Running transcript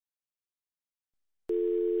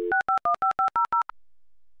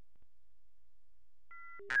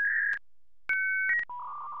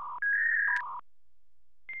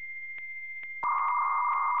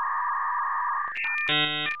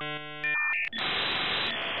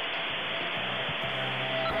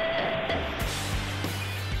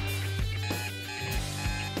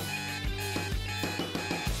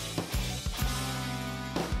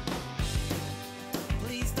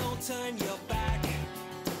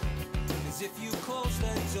'Cause if you close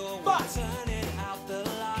the door, we're turning out the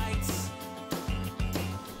lights.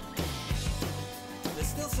 There's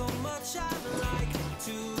still so much I'd like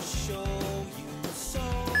to show you, so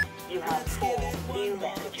you have 4 new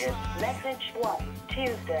messages. Message 1,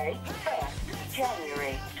 Tuesday, 1st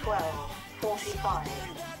January, 12:45.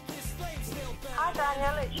 Hi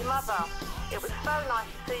Daniel, it's your mother. It was so nice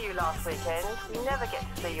to see you last weekend. We never get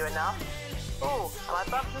to see you enough. Oh, and I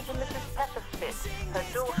bumped into Mrs. Pepperspit. Her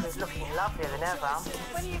daughter is looking lovelier than ever.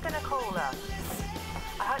 When are you going to call her?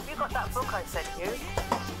 I hope you got that book I sent you.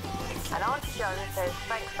 And Auntie Joan says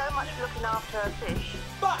thanks so much for looking after her fish.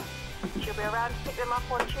 Bye! She'll be around to pick them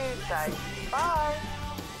up on Tuesday. Bye!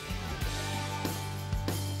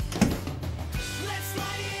 let's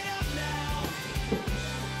light it up now.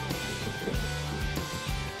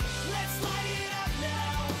 Let's light it up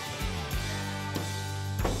now.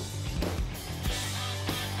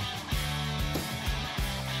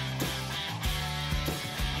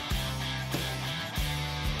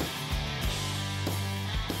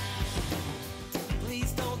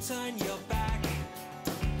 Please don't turn your back,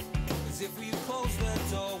 'cause if we close the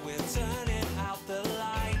door, we're turning out the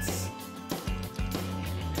lights.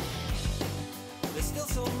 There's still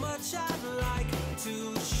so much I'd like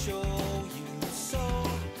to show you, so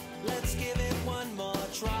let's give it one more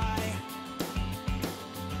try.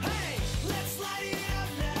 Hey, let's light it up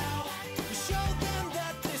now. Show them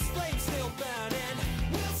that this flame's still burning.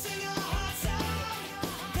 We'll sing our hearts out.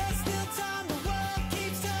 There's still time, the world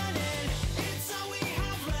keeps turning. It's all we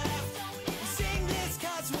have left. We sing this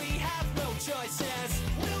 'cause we have no choices.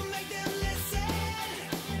 We'll make them listen.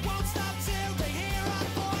 We won't stop till they hear our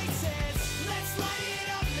voices. Let's light it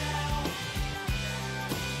up now.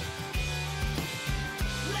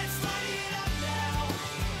 Let's light it up now.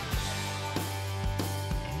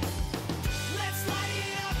 Let's light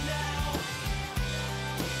it up now.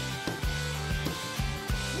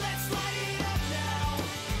 Let's light it up now.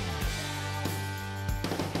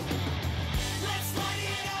 Let's light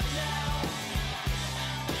it up now.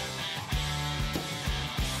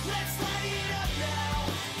 Let's light it up now.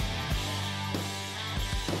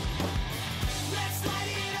 Let's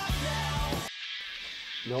light it up now.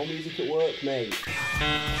 No music at work, mate.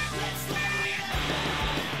 Let's light it up now.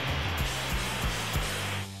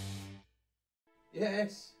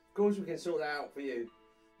 Yes, of course we can sort that out for you.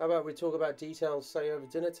 How about we talk about details, say, over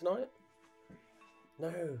dinner tonight? No,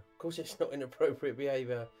 of course it's not inappropriate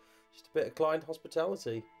behaviour. Just a bit of client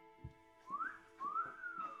hospitality.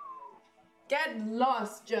 Get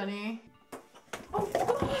lost, Johnny. Oh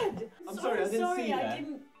God! I'm sorry, I didn't see that. I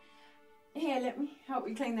didn't. Here, let me help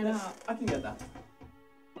you clean that up. I can get that.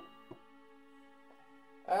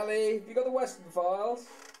 Ali, have you got the Western files?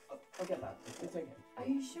 I'll get that. I'll take it. Are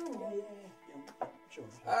you sure? Yeah, sure.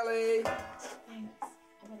 Ali! Thanks.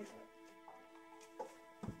 I better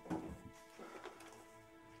go.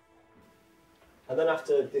 And then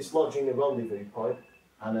after dislodging the rendezvous pipe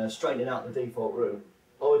and straightening out the default room,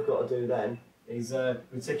 all we've got to do then is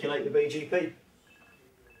reticulate the BGP.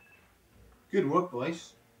 Good work,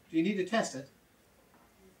 boys. Do you need to test it?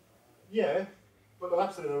 Yeah, but the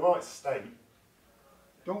lab's in the right state.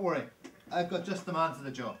 Don't worry. I've got just the man for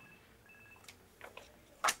the job.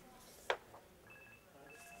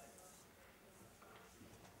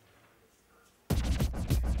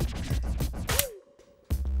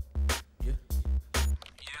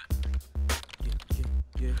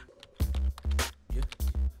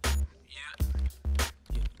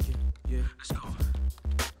 Let's go.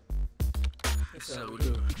 That's how we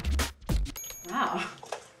do it. Wow.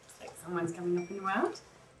 Looks like someone's coming up in the world.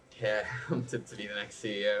 Yeah, I'm tipped to be the next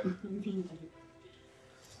CEO.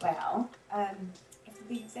 Well, if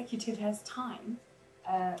the executive has time,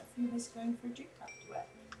 a few of us are going for a drink after work.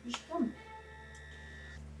 You should come.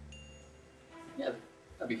 Yeah,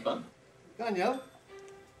 that'd be fun. Daniel,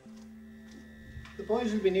 the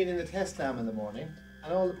boys will be needing the test lamb in the morning,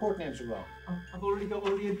 and all the port names are wrong. Oh, I've already got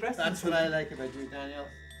all the addresses. That's what I like about you, Daniel.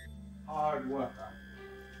 Hard worker.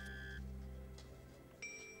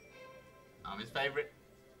 I'm his favourite.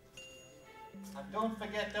 And don't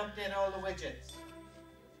forget to update all the widgets.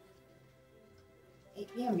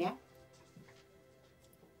 8 p.m, yeah?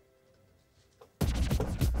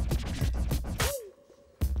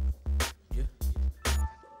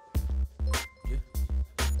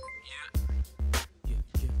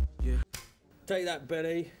 Take that,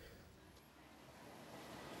 Benny.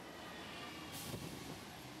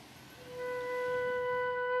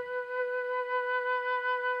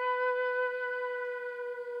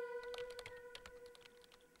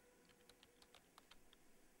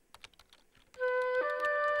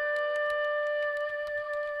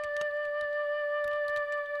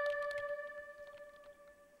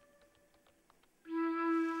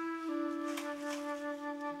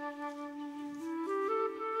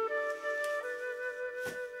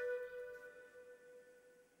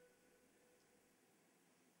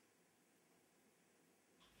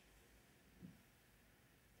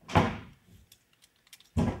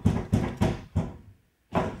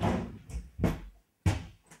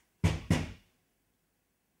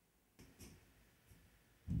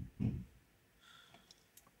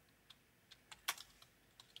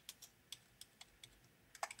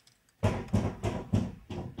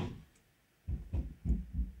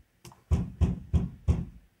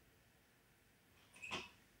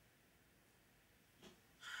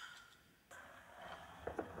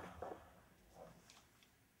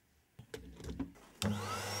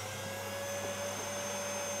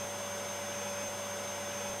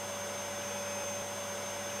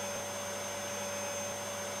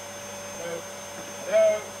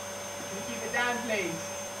 down, please?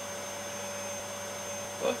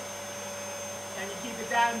 What? Can you keep it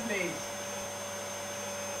down, please?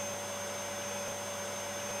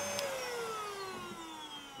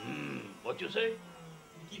 What you say?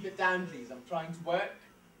 Can you keep it down, please? I'm trying to work.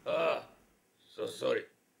 Ah, so sorry.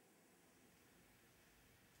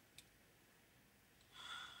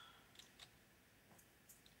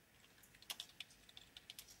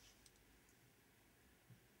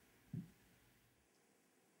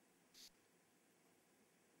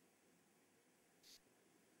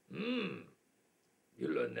 You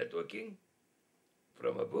learn networking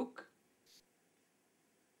from a book?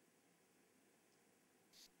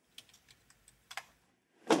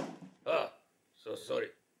 Ah, so sorry.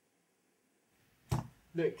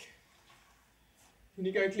 Look, can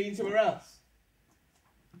you go clean somewhere else?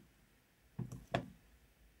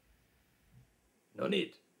 No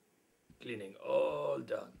need. Cleaning all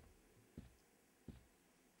done.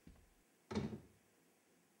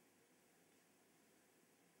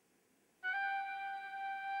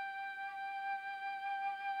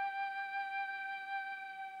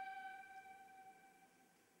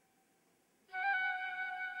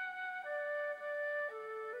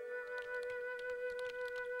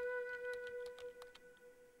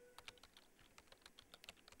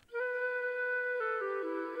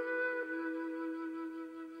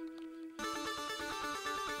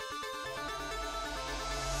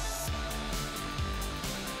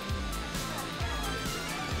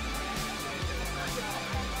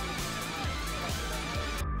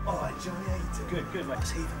 Alright, Johnny, how you doing? Good, mate.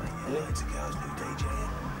 It's Heath, mate. Yeah, loads of girls, new DJ.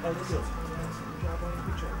 Oh, this is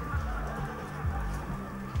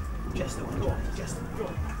Chester, go on, Chester, go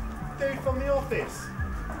on. Dude from the office.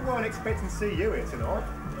 We weren't expecting to see you here tonight.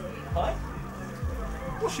 Hi.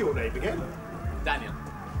 What's your name again? Daniel.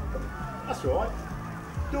 That's right.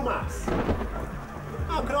 Dumbass.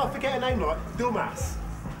 How could I forget a name like Dumbass?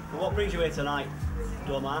 Well, what brings you here tonight,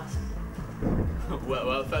 dumbass?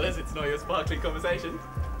 well, fellas, it's not your sparkling conversation.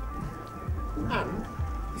 And,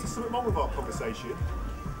 is there something wrong with our conversation?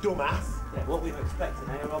 Dumbass. Yeah, what we've expected,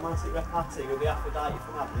 eh? A romantic repartee with the Aphrodite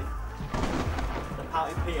from Abney, the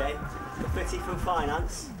pouting PA, the Fitty from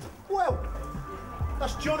Finance. Well,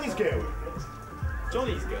 that's Johnny's girl.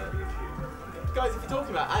 Johnny's girl? Guys, if you're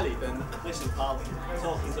talking about Ali, then... Listen, pal,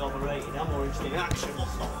 talking's overrated. I'm more interested in action.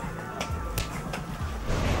 What's that?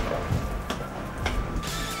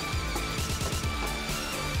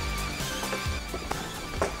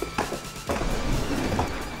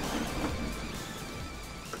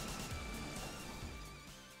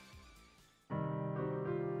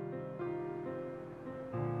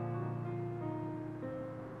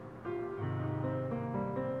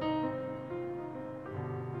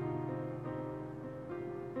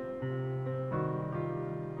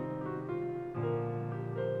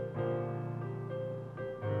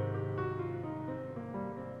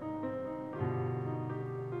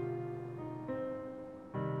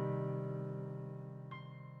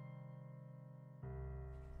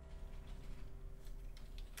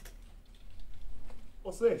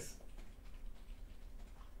 What's this?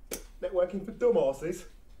 Networking for dumbasses?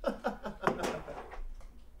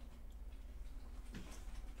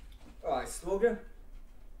 Alright, Slugger.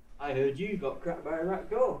 I heard you got cracked by a rat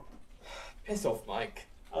girl. Piss off, Mike.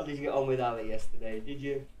 How did you get on with Ali yesterday, did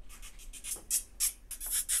you?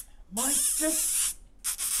 Mike, just...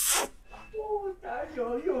 Oh,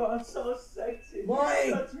 Daniel, you are so sexy.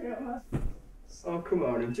 Mike! Touch me on my... Oh, come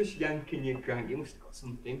on, I'm just yanking your crank. You must have got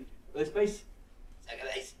something. First base. Second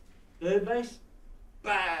base. Third base.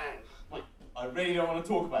 Bang! Mike, I really don't want to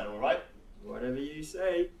talk about it, alright? Whatever you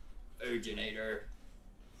say. Originator.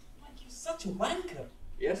 Mike, you're such a wanker.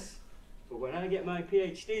 Yes, but when I get my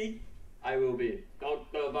PhD, I will be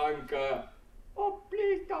Dr. Banker. Oh,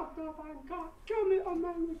 please, Dr. Banker, show me a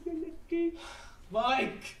man with unity.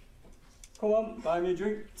 Mike! Come on, buy me a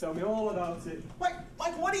drink, tell me all about it. Mike,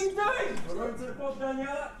 what are you doing? We're going to the pub,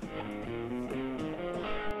 Daniela.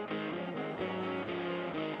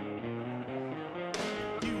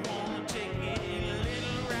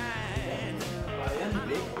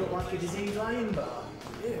 Look like a diseased lion bar.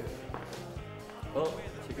 Ew. Oh,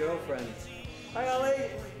 it's your girlfriend. Hi, Ali.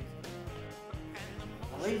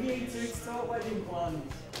 I'll leave you to start wedding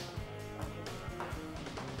plans.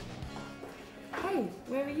 Hey,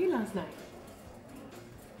 where were you last night?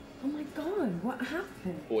 Oh my god, what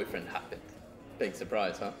happened? Boyfriend happened. Big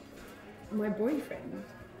surprise, huh? My boyfriend?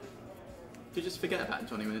 You just forget about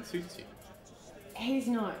Johnny when it suits you. He's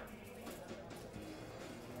not.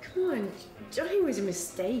 Come on, Johnny was a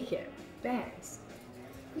mistake at best.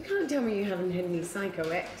 You can't tell me you haven't had any psycho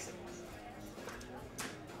exes.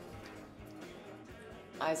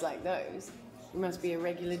 Eyes like those. You must be a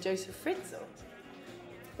regular Joseph Fritzl.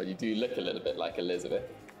 But you do look a little bit like Elizabeth.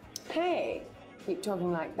 Hey, keep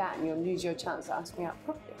talking like that and you'll lose your chance to ask me out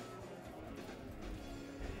properly.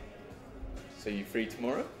 So you free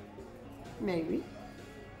tomorrow? Maybe.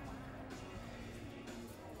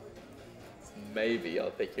 Maybe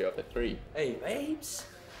I'll pick you up at 3. Hey, babes.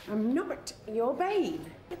 I'm not your babe.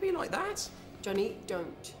 You'd be like that. Johnny,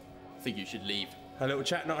 don't. I think you should leave. A little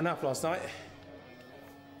chat not enough last night.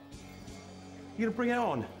 You gonna bring it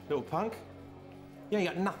on, little punk? You ain't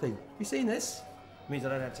got nothing. You seen this? Means I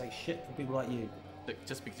don't have to take shit from people like you. Look,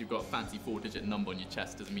 just because you've got a fancy 4-digit number on your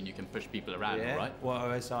chest doesn't mean you can push people around, Yeah? all right? What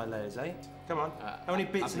OSI letters, eh? Come on. How many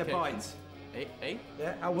bits in a byte? 8?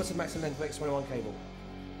 Yeah? Oh, what's the maximum length of X21 cable?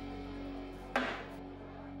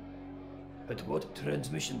 At what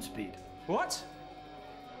transmission speed? What?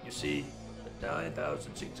 You see, at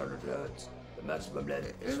 9,600 hertz, the maximum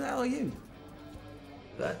length Who the hell are you?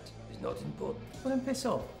 That is not important. Well, then piss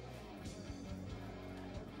off.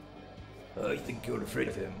 I think you're afraid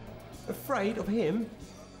of him. Afraid of him?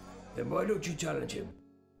 Then why don't you challenge him?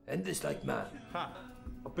 End this like man. Ha!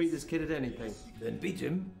 I'll beat this kid at anything. Then beat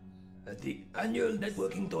him at the annual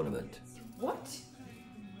networking tournament. What?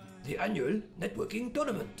 The annual networking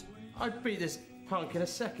tournament. I'd beat this punk in a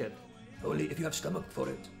second. Only if you have stomach for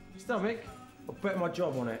it. Stomach? I'll bet my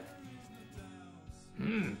job on it.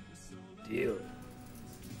 Deal.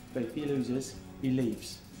 But if he loses, he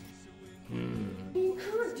leaves. You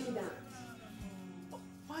can't do that.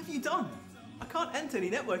 What have you done? I can't enter any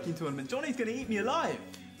networking tournament. Johnny's gonna eat me alive.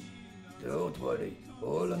 Don't worry,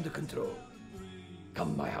 all under control.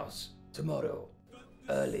 Come my house tomorrow,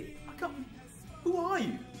 early. I can't. Who are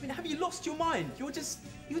you? I mean, have you lost your mind? You're just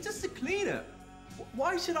a cleaner.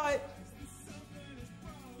 Why should I?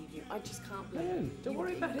 I just can't No, believe don't you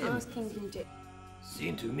worry about keep him. asking him to.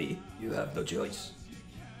 Seen to me, you have no choice.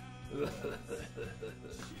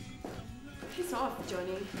 Piss off,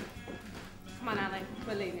 Johnny. Come on, Ali,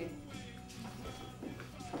 we're leaving.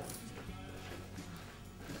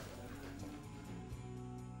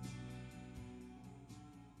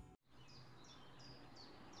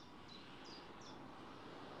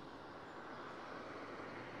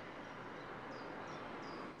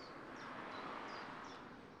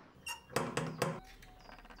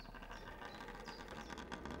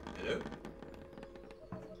 Hello?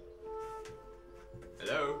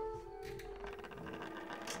 Hello?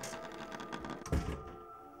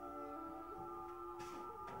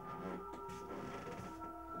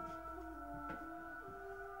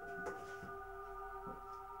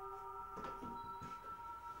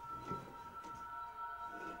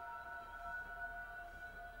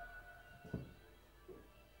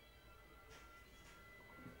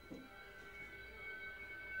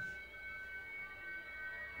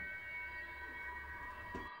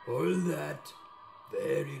 All that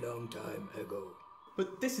very long time ago.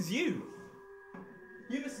 But this is you.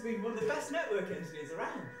 You must have been one of the best network engineers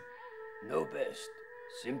around. No best,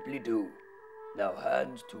 simply do. Now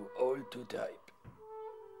hands too old to type.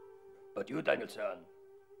 But you, Danielson,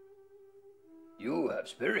 you have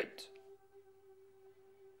spirit.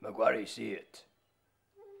 Maguire see it.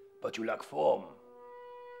 But you lack form,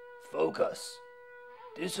 focus,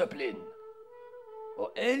 discipline,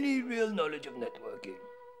 or any real knowledge of networking.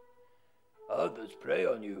 Others prey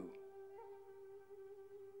on you.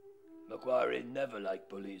 Macquarie never liked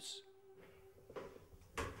police.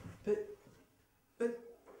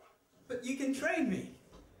 But you can train me.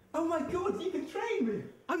 Oh my God, you can train me.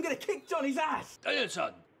 I'm gonna kick Johnny's ass.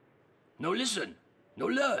 Danielson, no listen, no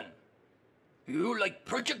learn. You like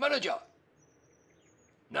project manager.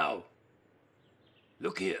 Now,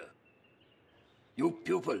 look here. You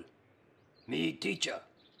pupil, me teacher.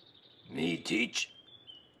 Me teach,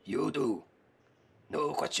 you do.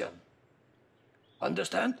 No question.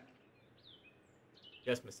 Understand?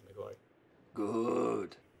 Yes, Mr. McGuire.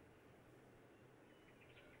 Good.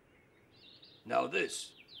 Now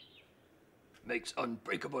this makes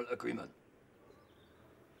unbreakable agreement.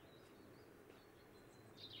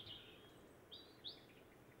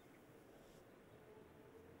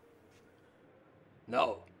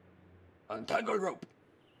 Now, untangle rope.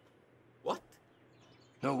 What?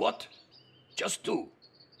 No what? Just do.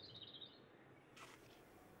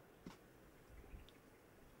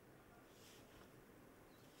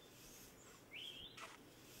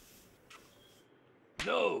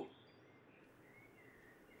 No.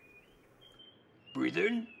 Breathe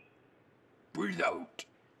in, breathe out.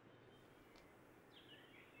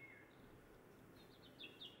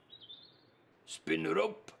 Spin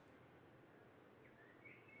rope,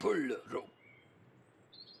 pull rope.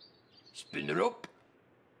 Spin rope,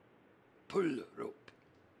 pull rope.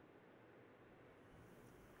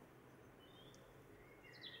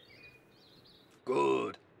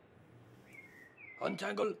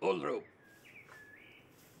 Untangle all rope.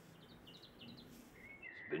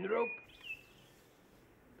 Spin rope.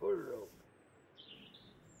 Pull rope.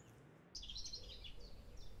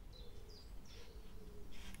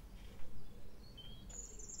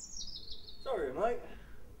 Sorry, mate.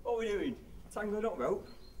 What are we doing? Tangling up rope?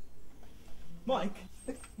 Mike,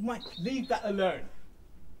 leave that alone.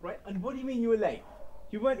 Right, and what do you mean you were late?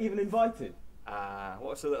 You weren't even invited.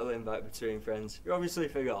 What's a little invite between friends? You obviously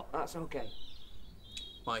forgot. That's okay.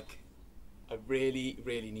 Mike, I really,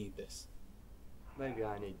 really need this. Maybe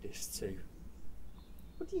I need this too.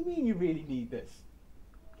 What do you mean you really need this?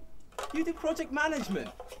 You do project management.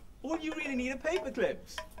 All you really need are paper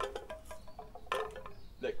clips.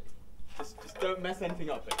 Look, just don't mess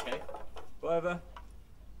anything up, okay? Whatever.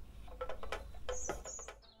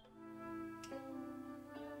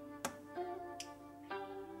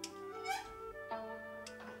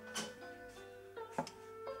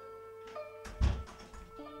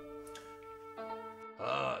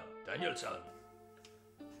 Danielson,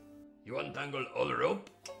 you untangle all the rope?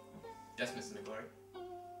 Yes, Mr. McGlory.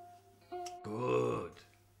 Good.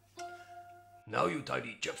 Now you tie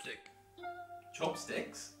the chopstick.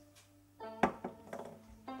 Chopsticks?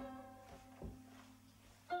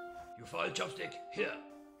 You file chopstick here.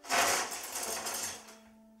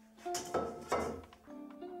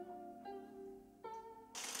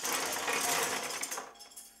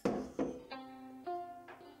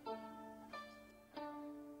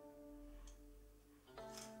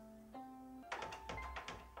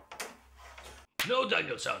 No,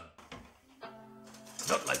 Danielson.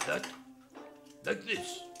 Not like that. Like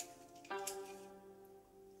this.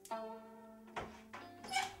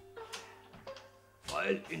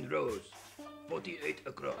 File in rows, 48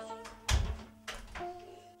 across.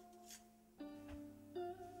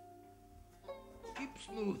 Keep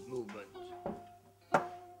smooth movement.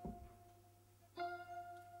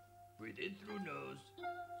 Breathe in through nose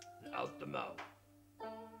and out the mouth.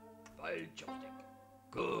 File chopstick.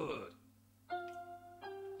 Good.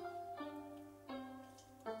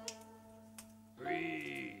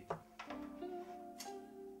 Breathe.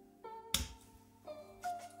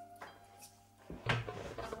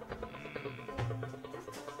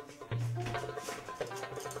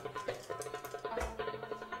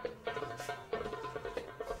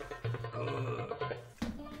 Good.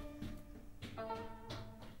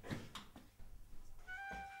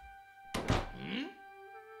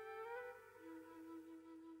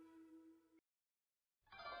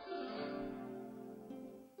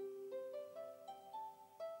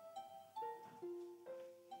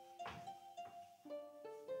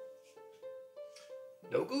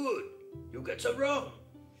 No good. You get some wrong.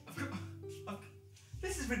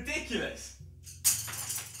 This is ridiculous.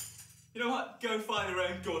 You know what? Go find your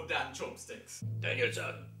own goddamn chopsticks.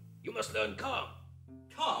 Danielson, you must learn calm.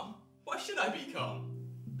 Calm? Why should I be calm?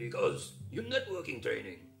 Because you're networking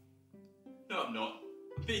training. No, I'm not.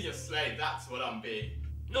 I'm being your slave, that's what I'm being.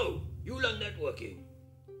 No, you learn networking.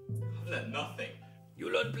 I've learned nothing.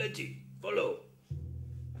 You learn plenty. Follow.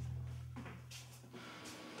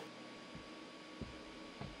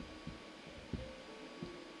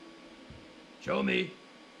 Show me.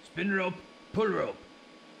 Spin rope, pull rope.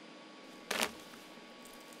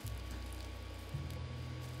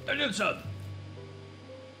 Danielson!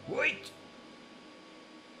 Wait!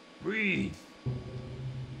 Breathe.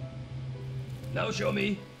 Now show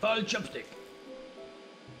me foul chopstick.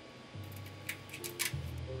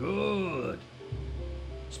 Good.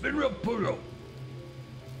 Spin rope, pull rope.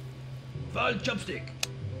 Foul chopstick.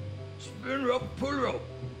 Spin rope, pull rope.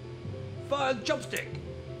 Foul chopstick.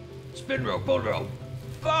 Spin rope, pull rope.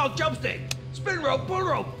 Foul chopstick. Spin rope, pull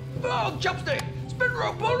rope. Foul chopstick. Spin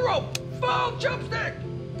rope, pull rope. Foul chopstick.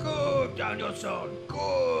 Good, Danielson.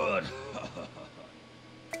 Good.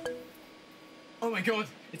 Oh my god,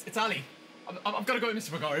 it's Ali. I've got to go,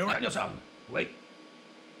 Mr. McGlory, all right? Danielson, wait.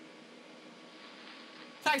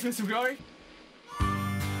 Thanks, Mr. McGlory.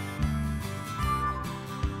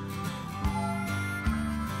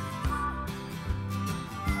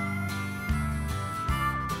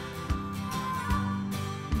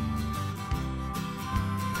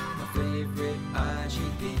 My favorite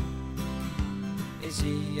IGP is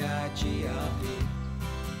EIGRP.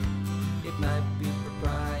 It might be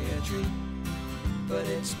proprietary, but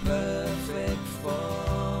it's perfect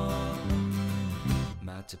for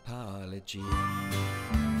my topology.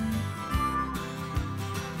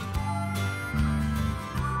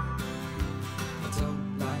 I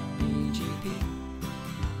don't like BGP,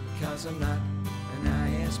 cause I'm not an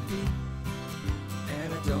ISP,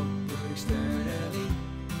 and I don't do it externally,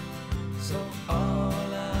 so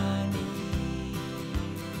all I need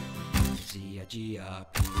is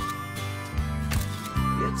C-I-G-R-P.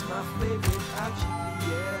 It's my favorite IGP,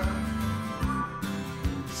 yeah.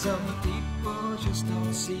 Some people just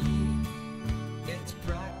don't see its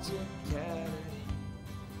practicality.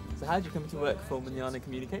 So how did you come to work for Dhana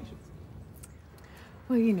Communications?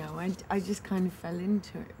 Well, you know, I just kind of fell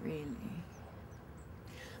into it, really.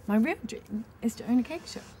 My real dream is to own a cake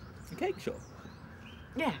shop. A cake shop?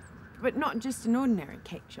 Yeah, but not just an ordinary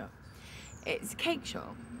cake shop. It's a cake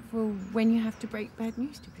shop for when you have to break bad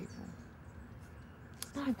news to people.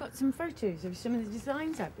 Oh, I've got some photos of some of the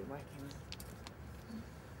designs I've been working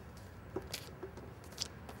on.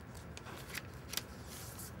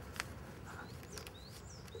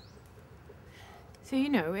 So, you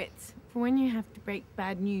know, it's for when you have to break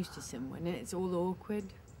bad news to someone and it's all awkward.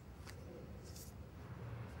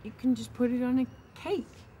 You can just put it on a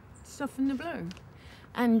cake to soften the blow.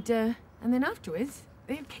 And then afterwards,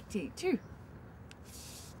 they have cake to eat too.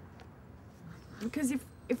 Because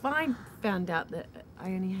if I found out that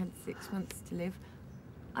I only had 6 months to live,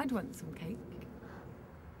 I'd want some cake.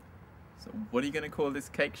 So what are you going to call this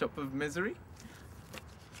cake shop of misery?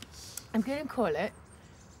 I'm going to call it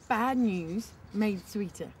Bad News Made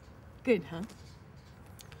Sweeter. Good, huh?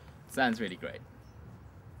 Sounds really great.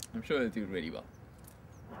 I'm sure it'll do really well.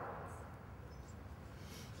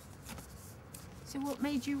 So what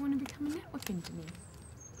made you want to become a network engineer?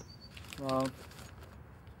 Well,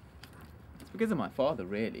 it's because of my father,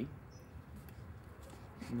 really.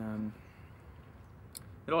 And,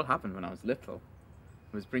 it all happened when I was little.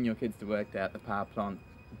 It was bring your kids to work there at the power plant.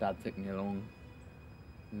 Dad took me along.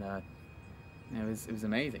 And it was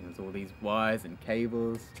amazing. There was all these wires and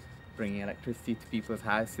cables, bringing electricity to people's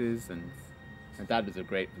houses, and Dad was a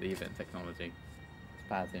great believer in technology. It's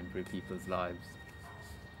power to improve people's lives.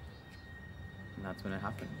 And that's when it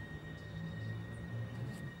happened.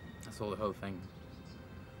 I saw the whole thing.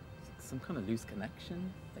 Some kind of loose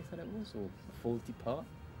connection, they said it was, or a faulty part.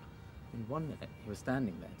 In 1 minute, he was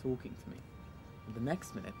standing there talking to me. And the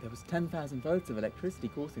next minute, there was 10,000 volts of electricity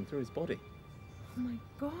coursing through his body. Oh my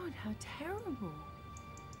God, how terrible.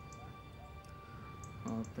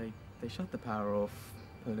 Well, they shut the power off,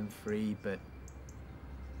 pulled him free, but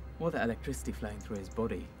all that electricity flowing through his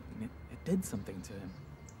body, it did something to him.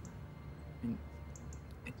 I mean,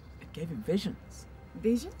 it gave him visions.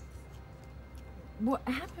 Visions? What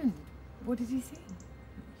happened? What did he see?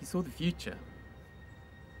 He saw the future.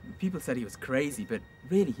 People said he was crazy, but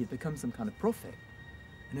really he'd become some kind of prophet.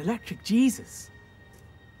 An electric Jesus.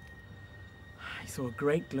 He saw a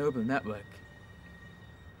great global network.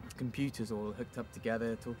 With computers all hooked up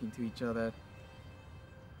together, talking to each other.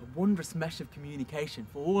 A wondrous mesh of communication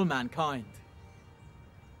for all mankind.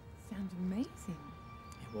 Sounds amazing.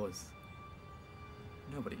 It was.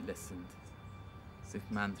 Nobody listened. As if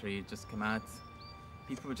Man 3 had just come out.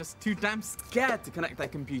 People were just too damn scared to connect their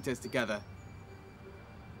computers together.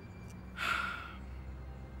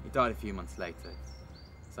 He died a few months later.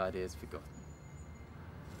 His ideas forgotten.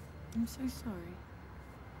 I'm so sorry.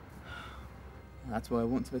 That's why I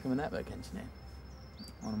want to become a network engineer.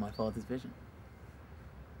 One of my father's vision.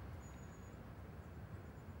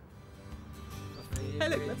 Hey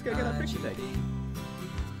look, let's go get our picture taken.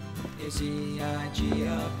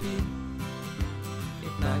 C-I-G-R-P.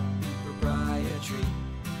 It might be proprietary,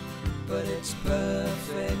 but it's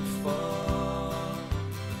perfect for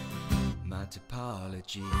my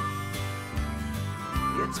topology.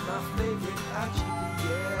 It's my favorite IGP,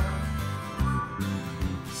 yeah.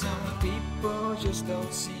 Some people just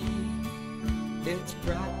don't see its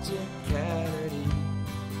practicality,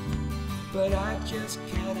 but I just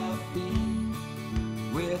cannot be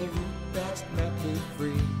with a root that's mentally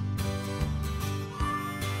free.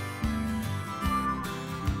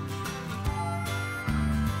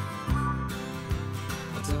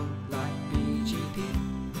 I don't like BGP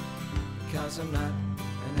because I'm not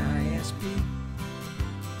an ISP,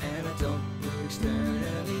 and I don't do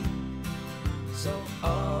externally, so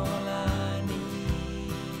all I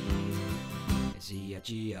need is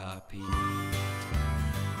CIGRP.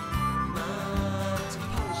 My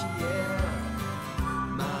topology, yeah.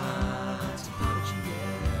 My topology,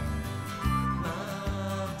 yeah. My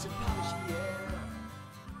topology, yeah.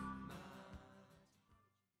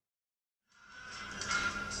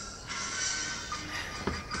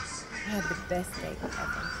 I had the best day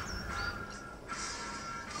ever.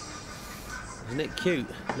 Isn't it cute?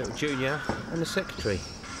 Little Junior and the secretary.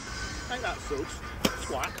 Ain't that sus?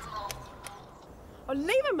 Swat. Oh,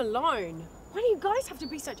 leave him alone. Why do you guys have to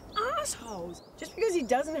be such assholes? Just because he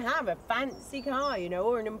doesn't have a fancy car, you know,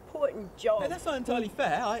 or an important job. No, that's not entirely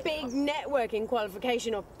fair. Big networking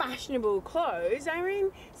qualification or fashionable clothes. I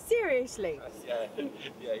mean, seriously.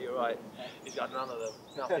 Yeah, you're right. He's got none of them.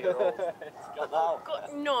 Nothing at all. He's got that. God,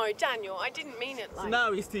 no, Daniel, I didn't mean it like... So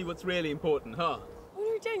now you see what's really important, huh? Well,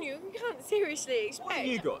 no, Daniel, you can't seriously expect... What have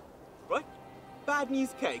you got, right? Bad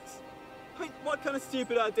news cakes. I mean, what kind of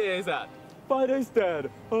stupid idea is that? Friday's dead.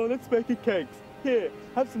 Oh, let's make a cakes. Here,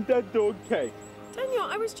 have some dead dog cake. Daniel,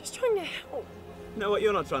 I was just trying to help. You know what?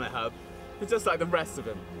 You're not trying to help. You're just like the rest of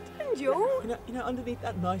them. Daniel? You know, underneath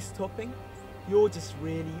that nice topping, you're just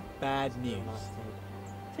really bad news.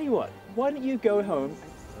 Tell you what, why don't you go home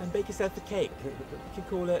and bake yourself a cake? You can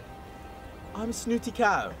call it, I'm a Snooty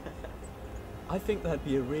Cow. I think that'd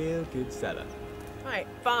be a real good seller. Right,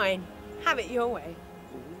 fine. Have it your way.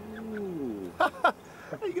 Ooh.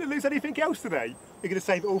 Are you going to lose anything else today? You're going to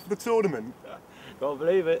save it all for the tournament? Can't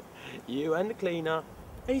believe it. You and the cleaner.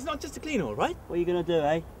 Hey, he's not just a cleaner, all right? What are you going to do,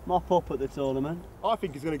 eh? Mop up at the tournament? I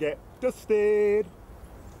think he's going to get dusted.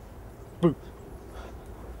 Boop.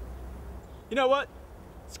 You know what?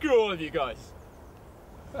 Screw all of you guys.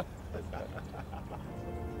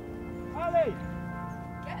 Ali!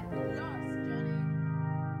 Get lost, Johnny.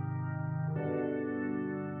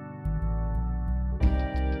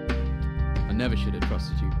 I never should have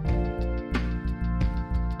trusted you.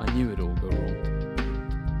 I knew it'd all go wrong.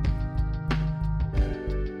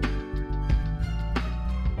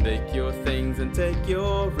 Take your things and take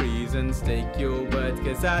your reasons, take your words,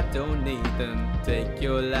 cause I don't need them. Take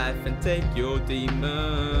your life and take your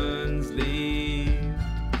demons, leave.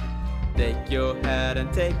 Take your head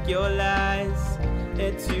and take your lies.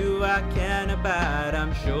 It's you I care about.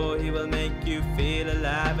 I'm sure he will make you feel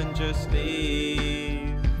alive and just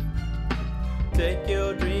leave. Take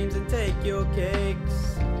your dreams and take your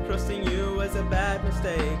cakes. Trusting you was a bad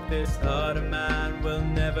mistake. This heart of mine will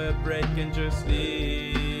never break, and just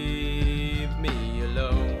leave me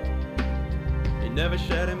alone. You never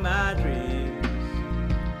shared in my dreams.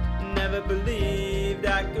 Never believed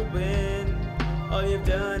I could win. All you've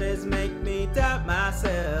done is make me doubt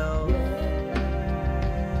myself.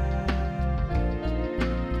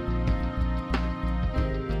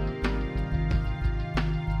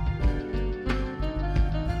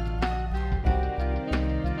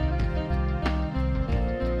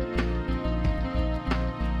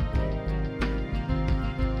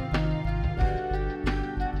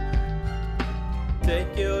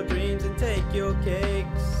 Take your dreams and take your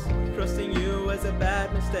cakes. Trusting you was a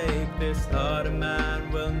bad mistake. This heart of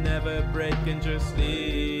mine will never break, and just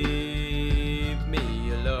leave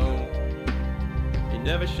me alone. You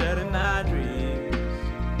never shared in my dreams.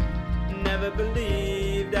 Never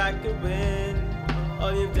believed I could win.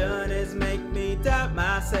 All you've done is make me doubt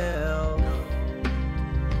myself.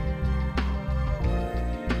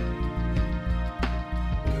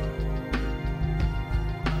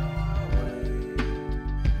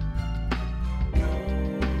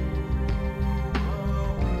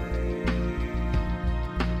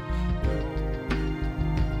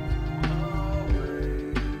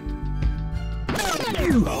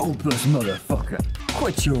 You hopeless motherfucker.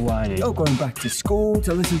 Quit your whining. You're going back to school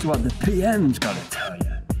to listen to what the PM's gotta tell you.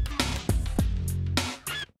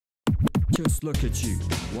 Just look at you.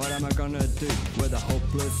 What am I gonna do with a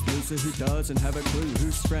hopeless loser who doesn't have a clue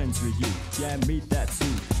who's friends with you? Yeah, me that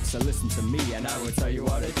too. So listen to me and I will tell you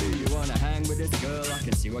what I do. You wanna hang with this girl, I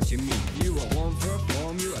can see what you mean. You are one for a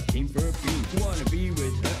form, you are keen for a beat. You wanna be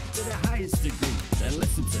with her to the highest degree. Then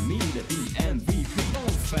listen to me to be MVP.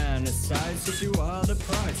 Don't fantasize, cause you are the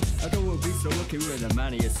prize. A girl will be so lucky with a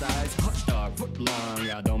man of your size. Hot dog, foot long,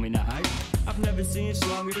 I don't mean to hype. I've never seen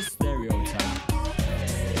stronger the stereotype.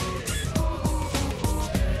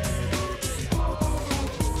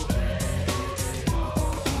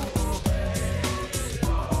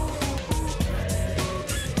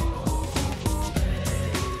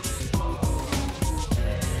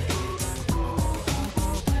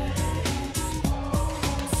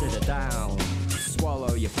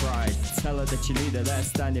 Your pride. Tell her that you need her there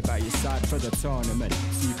standing by your side for the tournament,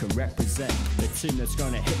 so you can represent the team that's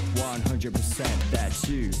gonna hit 100%. That's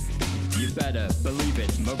you. You better believe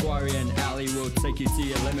it. Maguire and Ali will take you to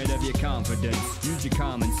your limit of your confidence. Use your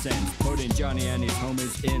common sense. Putting Johnny and his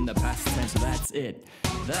homies in the past tense. That's it.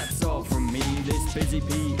 That's all from me. This busy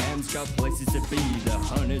PM's got places to be. The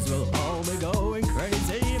hunters will all be going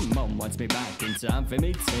crazy. Mum wants me back in time for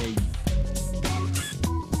me tea.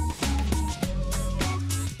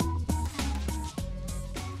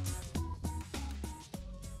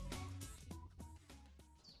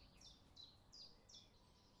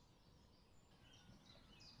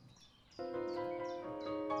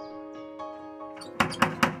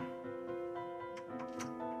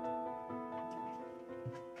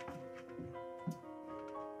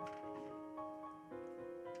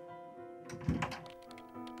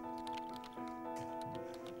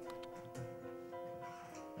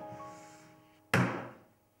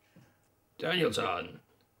 Daniel-san,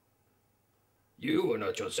 you are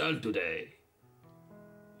not yourself today.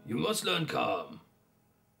 You must learn calm.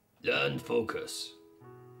 Learn focus.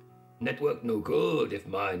 Network no good if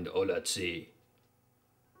mind all at sea.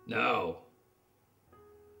 Now,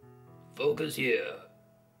 focus here.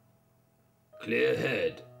 Clear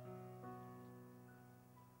head.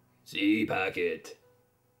 See packet.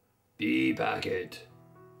 Be packet.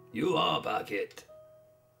 You are packet.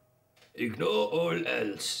 Ignore all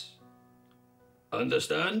else.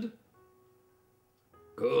 Understand?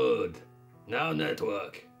 Good. Now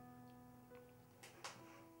network.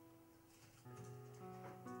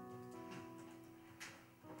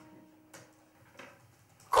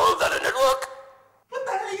 Call that a network? What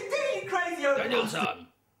the hell are you doing, you crazy old Daniel-san,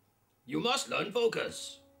 you must learn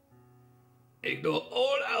focus. Ignore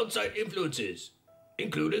all outside influences,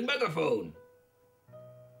 including megaphone.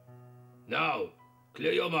 Now,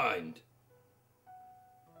 clear your mind.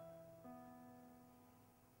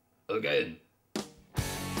 Again.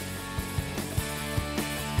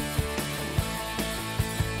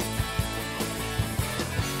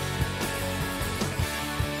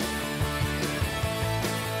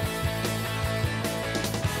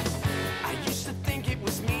 I used to think it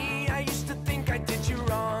was me, I used to think I did you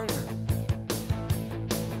wrong.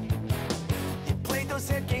 You played those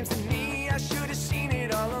head games to me, I should have seen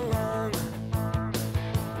it all along.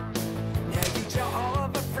 Now you tell all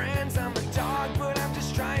of our friends I'm a dog, but I'm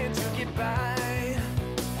just trying to get by.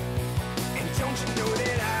 And don't you know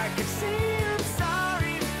that I could say I'm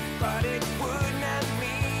sorry, but it would not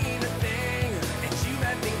mean a thing. And you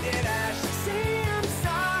might think that I should say I'm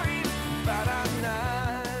sorry, but I'm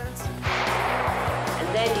not. And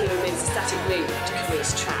then he removes the static loop to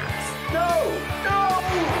create traps. No! No!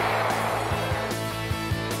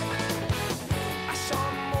 I saw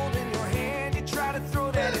a mold in your hand, you try to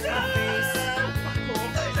throw that in my face.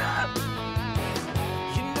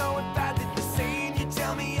 You know if I did the same, you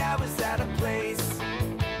tell me I was out of place.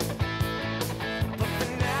 But for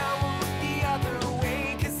now, we'll look the other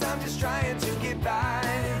way, 'cause I'm just trying to get by.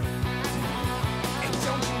 And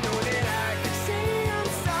don't you know that I could say I'm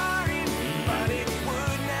sorry, but it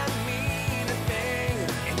would not mean a thing.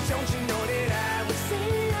 And don't you know that I would say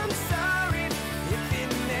I'm sorry if it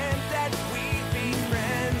meant that we'd be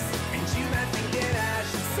friends. And you might think that I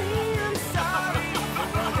should say I'm sorry for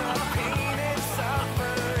all your pain and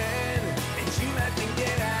suffering. And you might think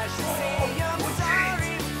that I should say I'm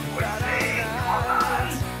sorry, but I'm not.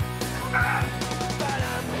 But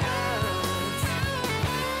I'm not.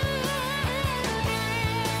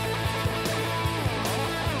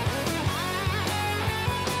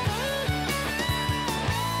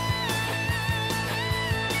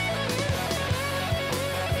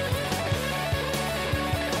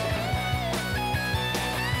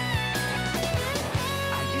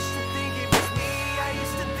 I used to think it was me, I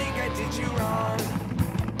used to think I did you wrong.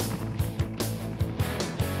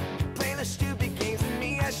 Playing the stupid games with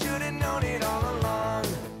me, I should have known it all along.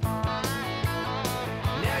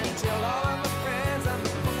 Now you tell all of my friends I'm the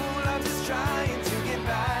fool, I'm just trying to get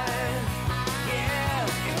by. Yeah,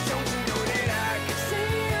 and don't you know that I could say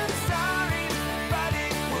I'm sorry, but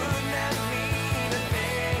it would not mean a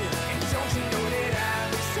thing. And don't you know that I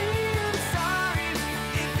would say I'm sorry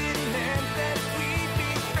if it meant that we'd be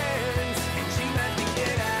friends. And you might think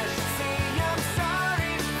that I should say I'm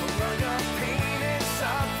sorry for all your pain and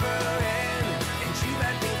suffering. And you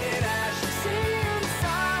might think that I should say I'm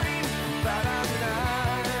sorry, but I'm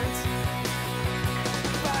not.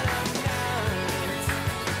 But I'm not.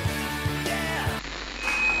 Yeah.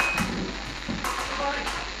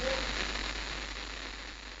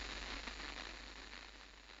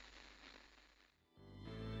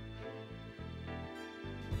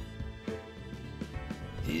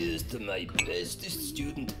 Here's to my bestest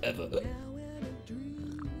student ever.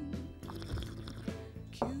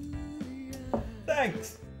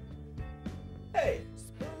 Thanks. Hey,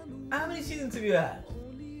 how many students have you had?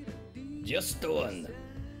 Just the one.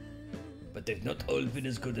 But they've not all been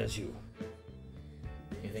as good as you.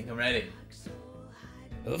 You think I'm ready?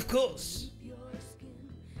 Of course.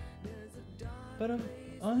 But I've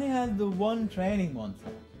only had the one training one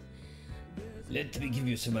time. Let me give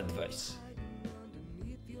you some advice.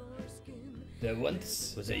 There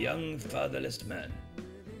once was a young fatherless man,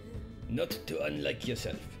 not too unlike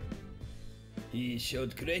yourself. He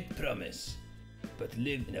showed great promise, but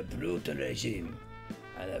lived in a brutal regime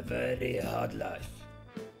and a very hard life.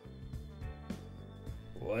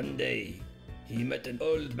 One day, he met an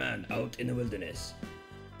old man out in the wilderness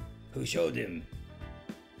who showed him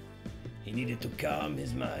he needed to calm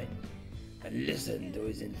his mind and listen to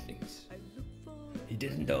his instincts. He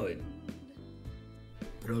didn't know it,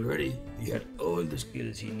 but already he had all the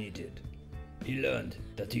skills he needed. He learned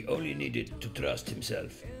that he only needed to trust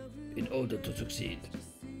himself in order to succeed.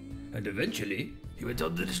 And eventually, he went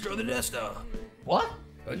on to destroy the Death Star. What?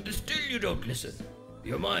 And still you don't listen.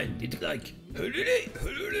 Your mind, it's like...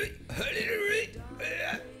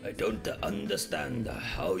 I don't understand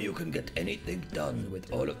how you can get anything done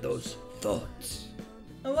with all of those thoughts.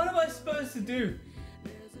 And what am I supposed to do?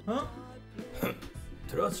 Huh?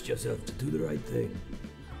 Trust yourself to do the right thing.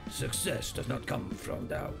 Success does not come from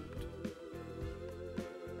doubt.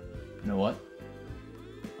 You know what?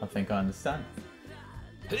 I think I understand.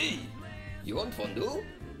 Hey! You want fondue?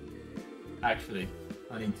 Actually,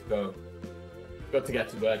 I need to go. Got to get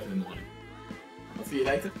to work in the morning. I'll see you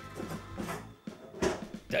later.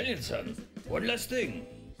 Danielson, one last thing.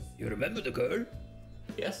 You remember the girl?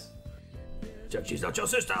 Yes. Check she's not your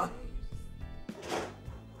sister.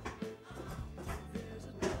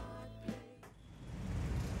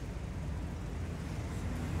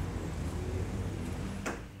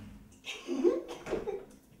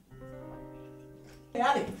 Hey,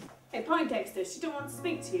 Ali. Hey, Pine Dexter, she don't want to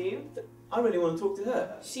speak to you. I really want to talk to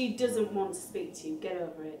her. She doesn't want to speak to you. Get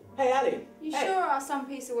over it. Hey, Ali. You Hey. sure are some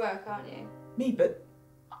piece of work, aren't you? Me, but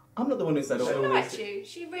I'm not the one who said all She this. liked you.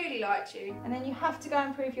 She really liked you. And then you have to go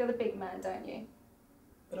and prove you're the big man, don't you?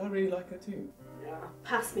 But I really like her too.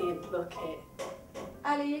 Pass me a bucket.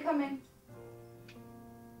 Ali, you coming?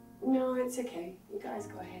 No, it's okay. You guys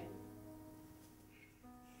go ahead.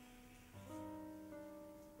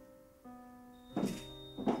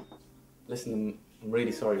 Listen, I'm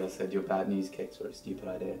really sorry I said your bad news cakes were a stupid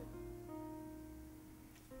idea.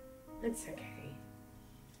 That's okay.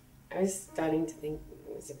 I was starting to think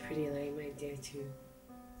it was a pretty lame idea too.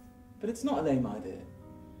 But it's not a lame idea.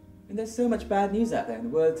 And there's so much bad news out there in the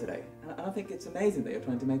world today. And I think it's amazing that you're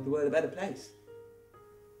trying to make the world a better place.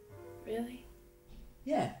 Really?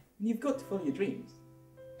 Yeah, and you've got to follow your dreams.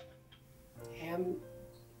 Hey,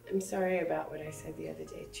 I'm sorry about what I said the other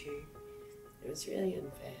day too. It was really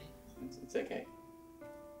unfair. It's okay.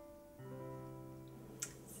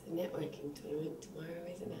 It's the networking tournament tomorrow,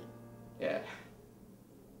 isn't it? Yeah.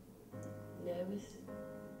 Nervous?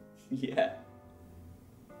 Yeah.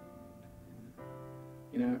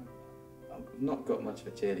 You know, I've not got much of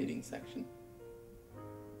a cheerleading section.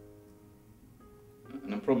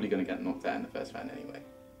 And I'm probably going to get knocked out in the first round anyway.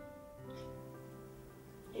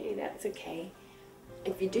 Hey, that's okay.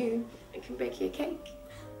 If you do, I can bake you a cake.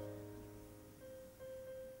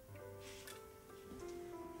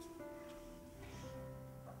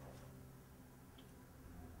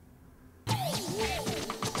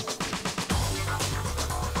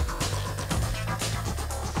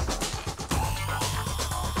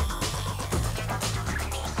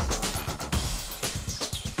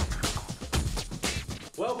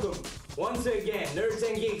 Welcome, once again, nerds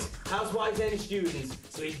and geeks, housewives and students,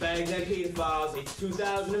 sleep bags and pedophiles. It's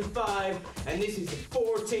 2005, and this is the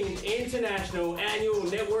 14th International Annual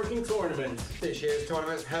Networking Tournament. This year's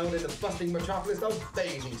tournament is held in the bustling metropolis of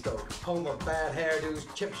Basingstoke, home of bad hairdos,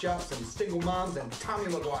 chip shops, and single moms, and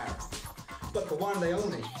Tommy Maguire. But for one day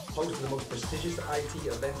only, host of the most prestigious IT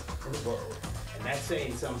event in the world. And that's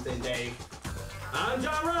saying something, Dave. I'm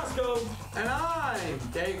John Roscoe. And I'm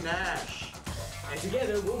Dave Nash. And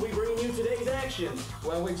together, we'll be bringing you today's action.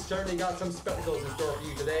 Well, we've certainly got some spectacles in store for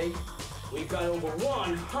you today. We've got over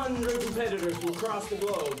 100 competitors from across the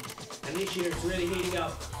globe. And this year it's really heating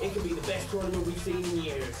up. It could be the best tournament we've seen in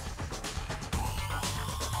years.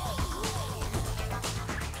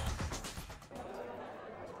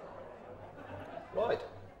 Right,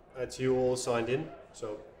 that's you all signed in.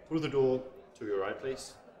 So through the door to your right,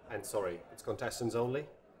 please. And sorry, it's contestants only.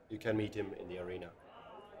 You can meet him in the arena.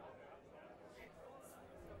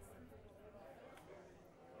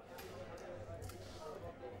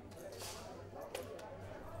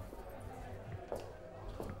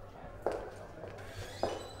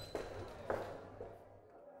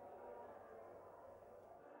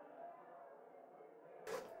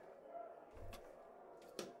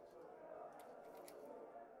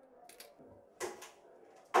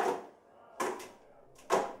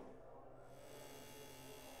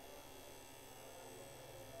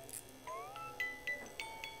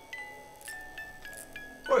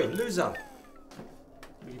 Oi, loser.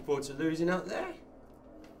 Looking forward to losing out there?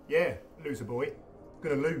 Yeah, loser boy.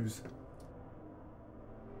 Gonna lose.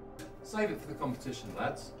 Save it for the competition,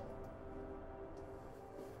 lads.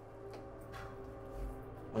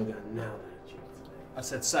 I'm gonna nail that dude today. I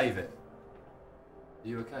said save it. Are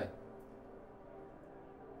you okay?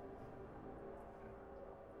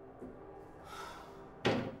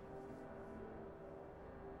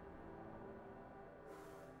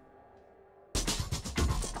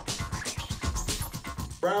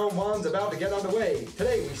 Round one's about to get underway.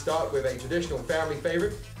 Today we start with a traditional family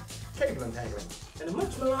favorite, cable entangling. And a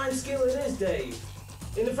much maligned skill it is, Dave.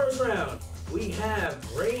 In the first round, we have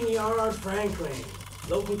Rainyard Franklin,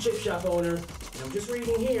 local chip shop owner. And I'm just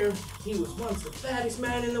reading here, he was once the fattest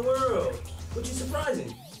man in the world, which is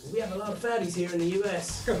surprising. We have a lot of fatties here in the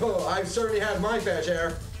U.S. Oh, I've certainly had my fair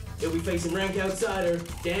share. He'll be facing rank outsider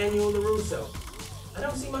Daniel LaRusso. I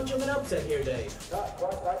don't see much of an upset here, Dave. Not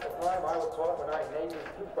quite like the time I was taught when I named this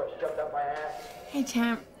toothbrush shoved up my ass. Hey,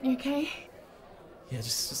 champ, you okay? Yeah,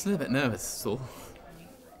 just a little bit nervous, that's all.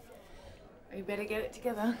 We better get it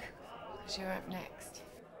together, because you're up next.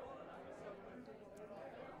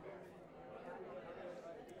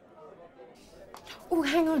 Oh,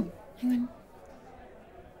 hang on.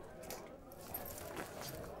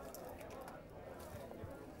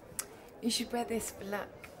 You should wear this for luck.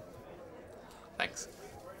 Thanks.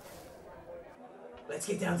 Let's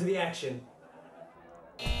get down to the action.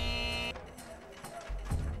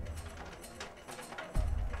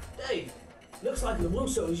 Dave, looks like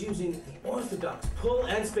LaRusso is using the orthodox pull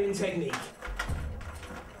and spin technique.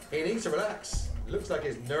 He needs to relax. Looks like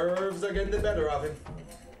his nerves are getting the better of him.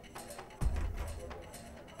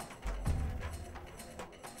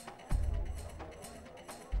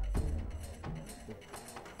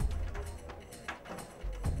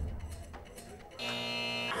 I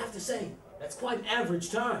have to say, that's quite an average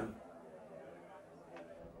time.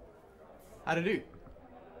 How'd I do? Do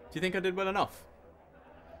you think I did well enough?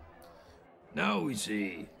 Now we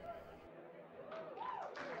see.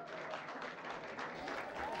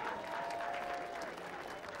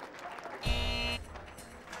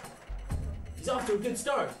 He's off to a good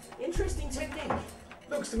start. Interesting technique.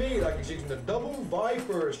 Looks to me like he's using the double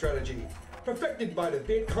Viper strategy, perfected by the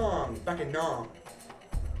Viet Cong back in Nam.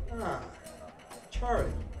 Ah,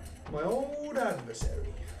 Charlie, my old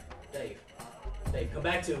adversary. Dave, come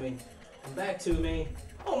back to me. Come back to me.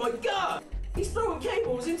 Oh my God! He's throwing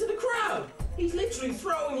cables into the crowd! He's literally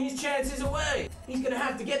throwing his chances away! He's gonna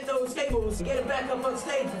have to get those cables and get it back up on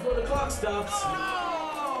stage before the clock stops.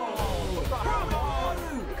 Oh! Come on!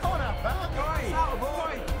 You can't have that! Guys! Out of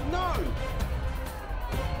order! No!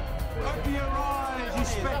 Open your eyes, you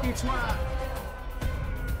specky twat!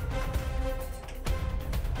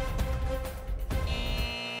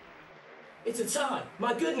 It's a tie!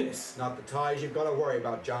 My goodness! Not the ties you've got to worry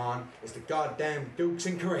about, John. It's the goddamn Dukes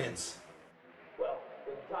and Koreans. Well,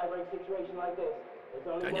 in a tie-break situation like this, there's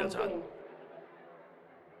only Daniel's one on. thing.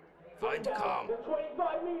 Find calm. The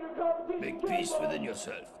 25-meter competition Make peace cable. within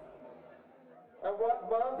yourself. And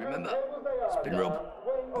what Remember, spin rope,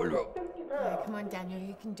 pull rope. Yeah, come on, Daniel,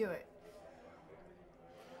 you can do it.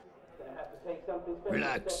 Gonna have to take something special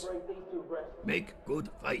Relax. to separate these two breasts. Make good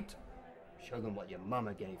fight. Show them what your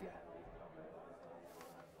mama gave you.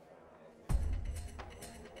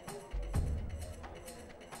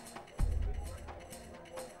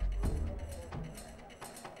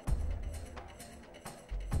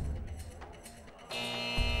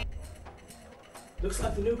 Looks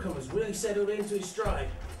like the newcomer's really settled into his stride.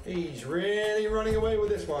 He's really running away with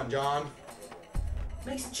this one, John.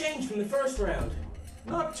 Makes a change from the first round.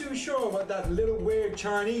 Not too sure what that little weird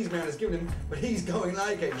Chinese man is giving him, but he's going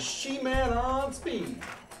like a she-man on speed.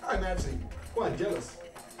 I'm actually quite jealous.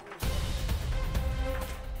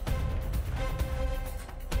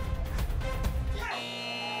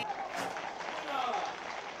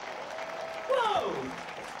 Whoa!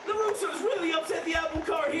 LaRusso's really upset the apple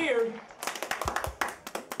cart here.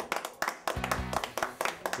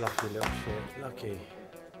 Lucky little shit, lucky.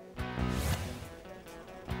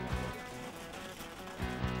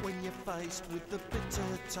 When you're faced with the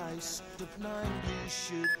bitter taste of knowing you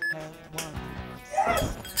should have won.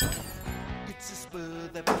 Yes! It's a spur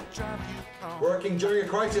that will drive you on. Working during a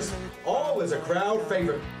crisis, always a crowd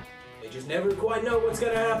favorite. They just never quite know what's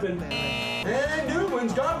gonna happen. And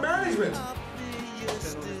Newman's got management.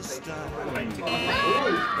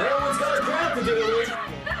 Everyone's got a crowd to deal with.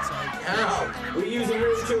 Ow! We're using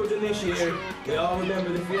real children this year. We all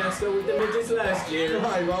remember the fiasco with the midgets last year.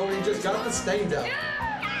 I've only just got the stains out.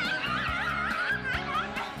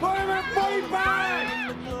 Put him in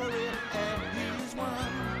feedback!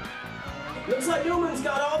 Looks like Newman's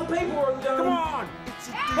got all the paperwork done. Come on!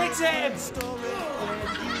 Hit him!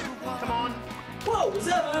 Come on! Whoa, was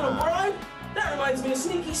that a little bribe? That reminds me of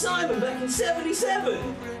Sneaky Simon back in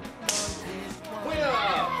 '77.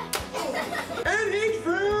 And he's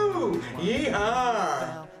through! Yeehaw!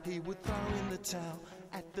 would throw in the towel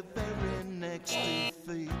at the very next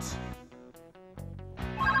defeat.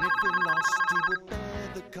 And if he lost, he would bear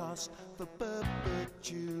the cost for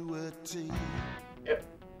perpetuity. Yep.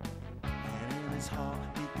 And in his heart,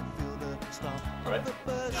 he can feel the start Right. of the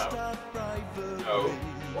burst of bravery. No.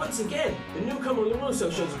 Once again, the newcomer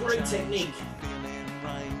LaRusso shows great technique.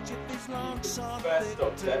 First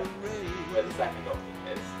doctor, where the second doctor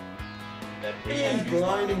is. Then He's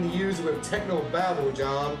blinding the user with techno babble,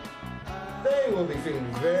 John. They will be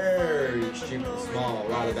feeling very stupid and small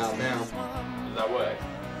right about now. Does that work?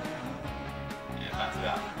 Yeah, that's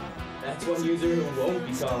that. That's one user who won't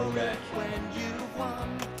be calling back.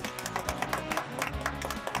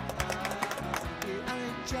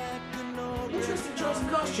 Interesting choice of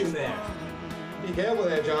costume there. Be careful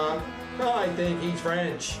there, John. I think he's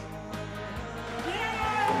French.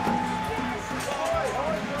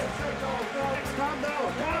 Calm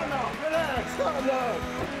down, relax, calm down.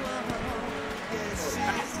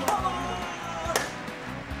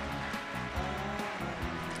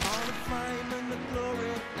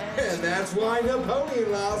 And that's why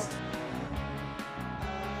Napoleon lost.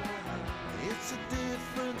 It's a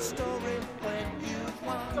different story when you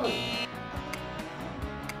won.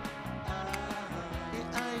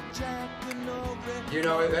 You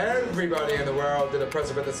know, if everybody in the world did a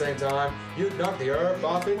press-up at the same time, you'd knock the earth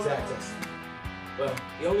off its axis. Well,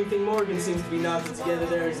 the only thing Morgan seems to be knocking together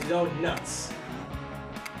there is his own nuts.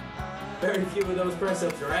 Very few of those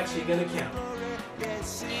press-ups are actually gonna count.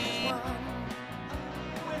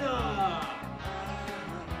 Winner!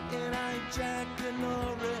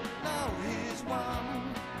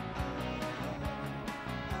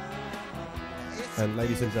 And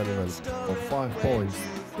ladies and gentlemen, for 5 points,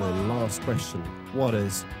 the last question. What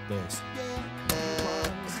is this?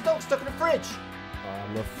 It's a dog stuck in the fridge.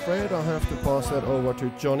 I'm afraid I'll have to pass that over to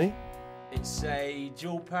Johnny. It's a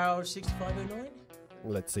dual power 6509.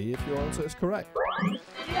 Let's see if your answer is correct.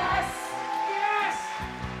 Yes! Yes!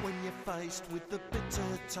 When you're faced with the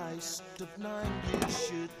bitter taste of 9, you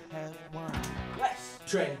should have won. Yes!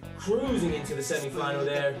 Trent cruising into the semi-final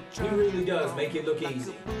there. He really does make it look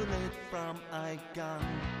easy. From a gun.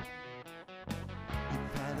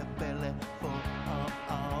 You've had a belly full of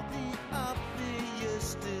all the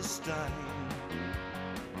obvious disdain.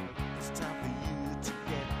 It's time for you to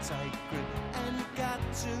get tight grip and you got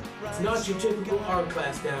to rise. It's not your typical art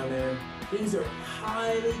class down there. These are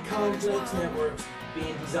highly complex networks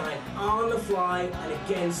being designed on the fly and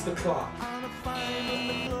against the clock.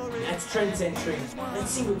 That's Trent's entry.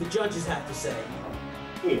 Let's see what the judges have to say.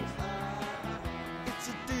 8.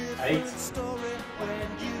 8. 7.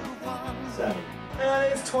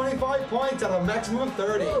 And it's 25 points out of a maximum of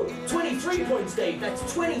 30. Ooh, 23 points, Dave.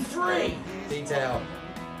 That's 23. Detail.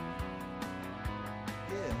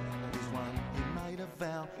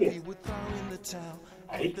 He would throw in the towel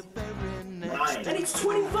at the very next. And it's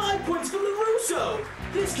 25 points for LaRusso.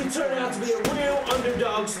 This could turn out to be a real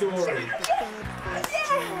underdog story.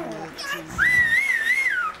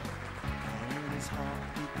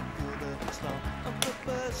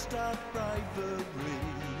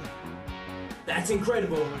 That's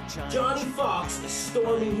incredible. Johnny Fox is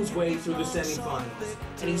storming his way through the semifinals,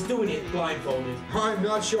 and he's doing it blindfolded. I'm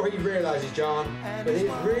not sure he realizes, John, but it's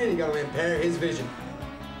really going to impair his vision.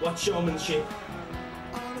 What showmanship?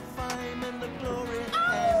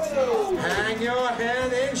 Oh! Hang your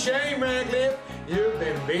head in shame, Radcliffe. You've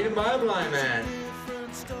been beaten by a blind man.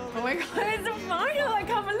 Oh my god, it's a final! I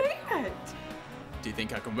can't believe it! Do you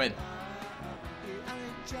think I can win?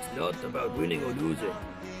 It's not about winning or losing.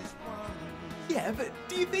 Yeah, but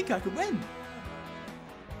do you think I can win?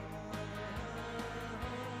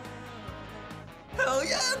 Hell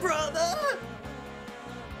yeah, brother!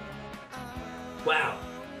 Wow,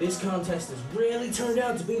 this contest has really turned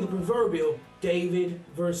out to be the proverbial David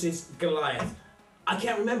versus Goliath. I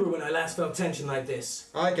can't remember when I last felt tension like this.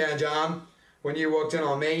 I can, John. When you walked in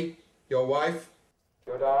on me, your wife,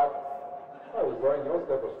 your dog. I was wearing your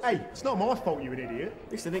slippers. Hey, it's not my fault, you an idiot.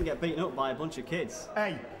 At least I didn't get beaten up by a bunch of kids.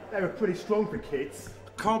 Hey, they were pretty strong for kids.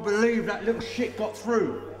 Can't believe that little shit got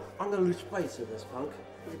through. I'm gonna lose face with this punk.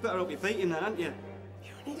 You better hope you beat him then, aren't you?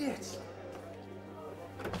 You're an idiot.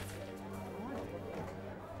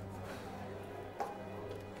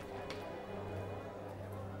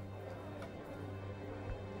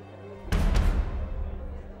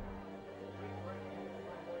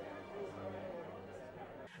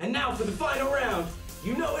 And now for the final round.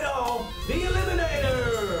 You know it all, the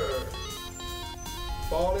Eliminator!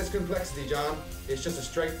 All this complexity, John. It's just a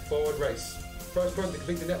straightforward race. First person to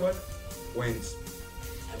complete the network wins.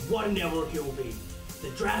 And what a network it will be. The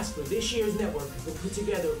drafts for this year's network have been put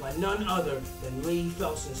together by none other than Lee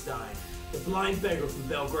Felsenstein, the blind beggar from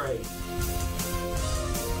Belgrade.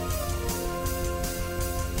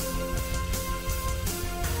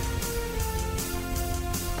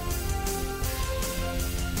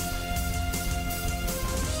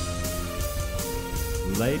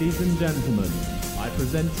 Ladies and gentlemen, I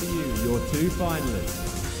present to you your two finalists.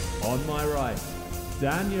 On my right,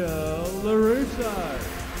 Daniel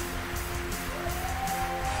LaRusso.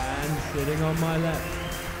 And sitting on my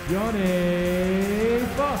left, Johnny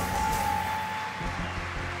Fox.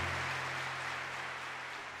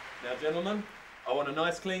 Now, gentlemen, I want a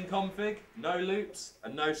nice clean config, no loops,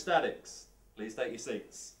 and no statics. Please take your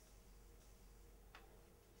seats.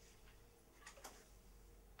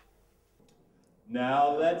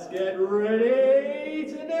 Now let's get ready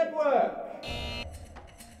to network!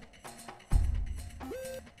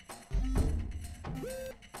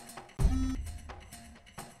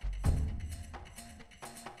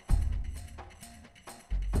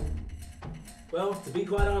 Well, to be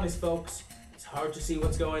quite honest, folks, it's hard to see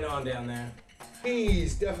what's going on down there.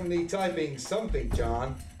 He's definitely typing something,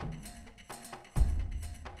 John.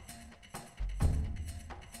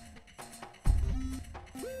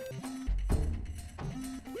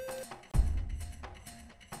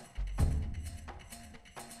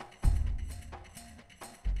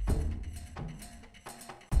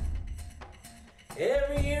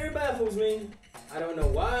 Every year it baffles me. I don't know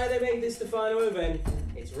why they make this the final event.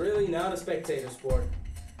 It's really not a spectator sport.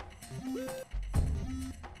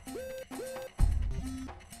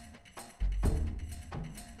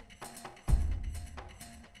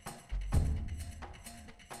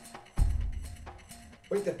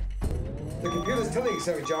 Wait, the computer's telling you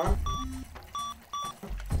something, John.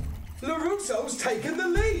 LaRusso's taken the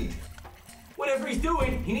lead! Whatever he's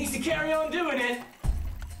doing, he needs to carry on doing it.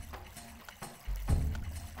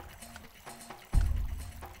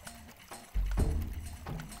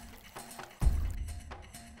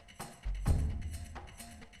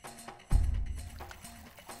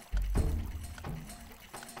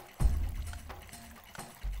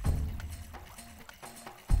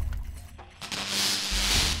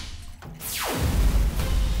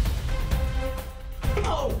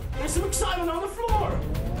 Oh, there's some excitement on the floor.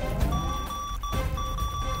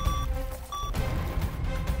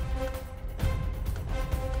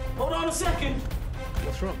 Hold on a second.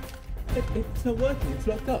 What's wrong? It's not working, it's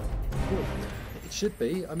locked up. Well, it should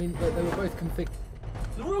be. I mean, they were both configured.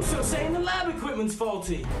 LaRusso's saying the lab equipment's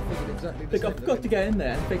faulty. Exactly the Look, same. I've got to get in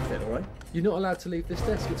there and fix it, alright? You're not allowed to leave this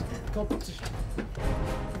desk. It's a competition.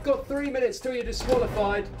 You've got 3 minutes till you're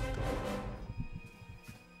disqualified.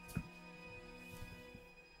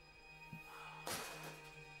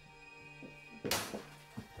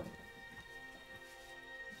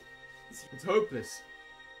 It's hopeless.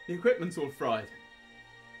 The equipment's all fried.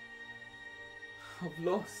 I've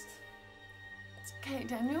lost. It's okay,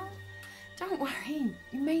 Daniel. Don't worry.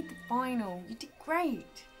 You made the final. You did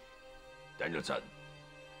great. Daniel-san,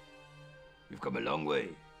 you've come a long way.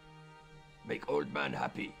 Make old man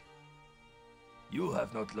happy. You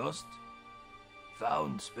have not lost.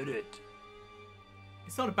 Found spirit.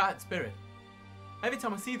 It's not a bad spirit. Every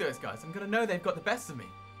time I see those guys, I'm gonna know they've got the best of me.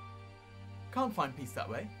 Can't find peace that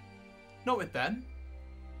way. Not with them.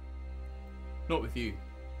 Not with you.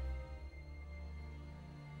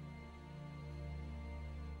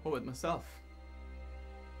 Or with myself.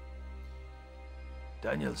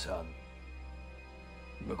 Daniel-san,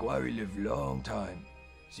 Macquarie lived long time,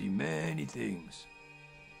 see many things.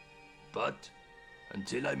 But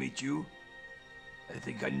until I meet you, I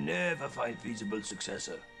think I never find feasible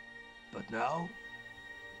successor. But now...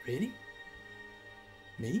 Really?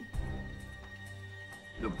 Me?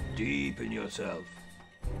 Look deep in yourself.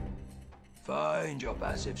 Find your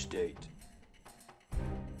passive state.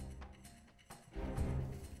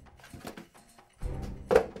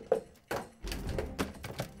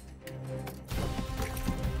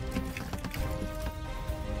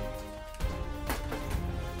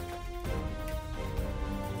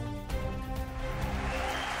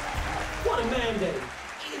 What a mandate!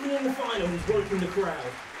 Even in the final, he's working the crowd.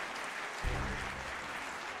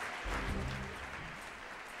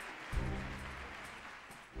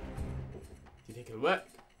 Do you think it'll work?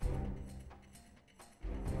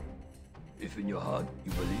 If in your heart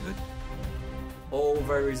you believe it. All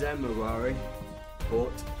very zen, Macquarie.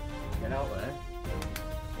 But get out there.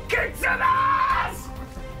 Kick some ass!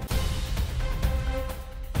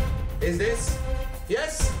 Is this?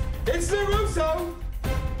 Yes, it's LaRusso!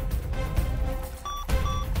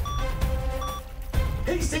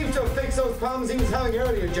 He seems to have fixed those problems he was having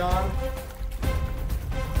earlier, John.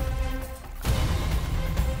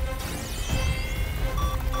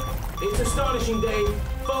 It's astonishing day.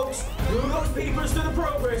 Folks, glue those peepers to the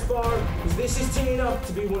progress bar, because this is teeing up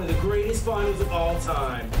to be one of the greatest finals of all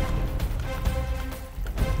time.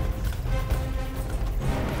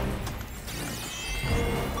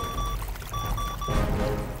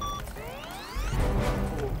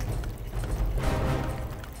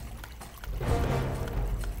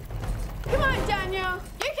 Come on, Daniel.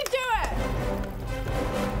 You can do it.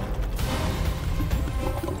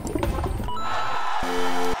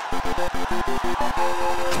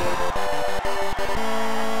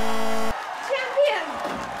 Champion!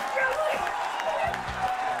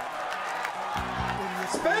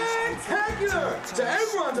 Spectacular! To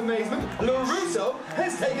everyone's amazement, LaRusso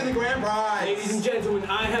has taken the grand prize. Ladies and gentlemen,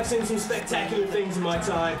 I have seen some spectacular things in my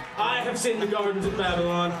time. I have seen the gardens of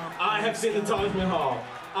Babylon. I have seen the Taj Mahal.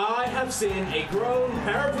 I have seen a grown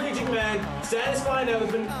paraplegic man satisfy an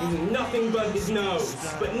elephant using nothing but his nose.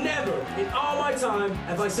 But never in all my time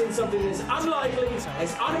have I seen something as unlikely,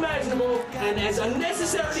 as unimaginable, and as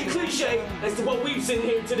unnecessarily cliche as to what we've seen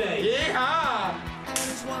here today. Yeah!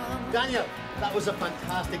 Daniel, that was a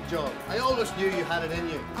fantastic job. I always knew you had it in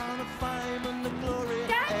you.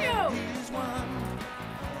 Daniel!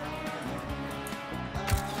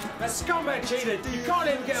 That scumbag cheated. You can't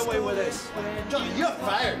even get away with this. Johnny, you're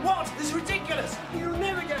fired. What? This is ridiculous. You'll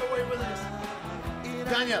never get away with this.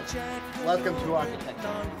 Daniel, welcome to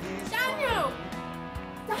architecture. Daniel!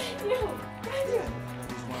 Daniel! Daniel!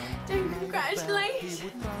 Daniel, congratulations.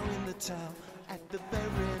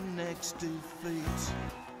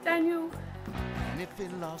 Daniel.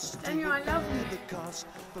 Daniel, I love you.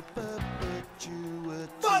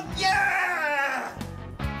 Fuck yeah!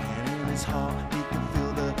 And in his heart he can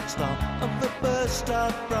feel the start of the burst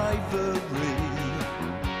of bravery.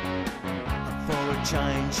 And for a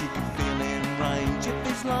change he can feel in range of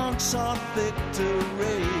his long-sought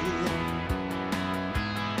victory.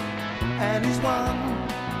 And he's won.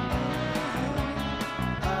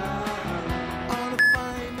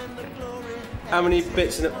 How many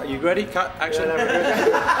bits in it? Are you ready? Cut. Action.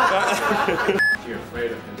 You're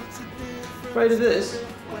afraid of him. Afraid of this?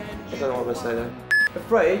 I don't know what I'm going to say there.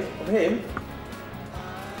 Afraid of him?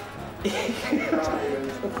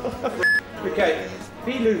 Okay, if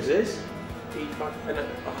he loses, he fucking.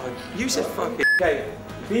 Oh, you said fucking. Okay,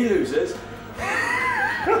 if he loses.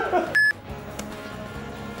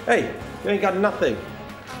 Hey, you ain't got nothing.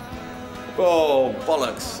 Oh,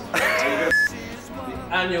 bollocks. The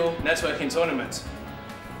annual networking tournament.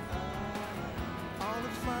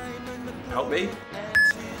 Help me.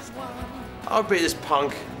 I'll beat this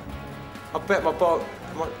punk. I'll bet my boat.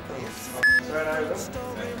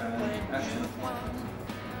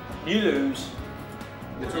 You lose.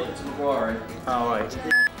 You're talking to Maguire. Oh, right.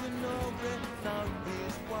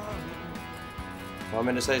 Well, I'm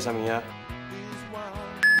meant to say something, yeah?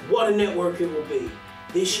 What a network it will be.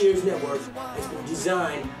 This year's network has been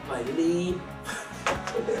designed by Lee.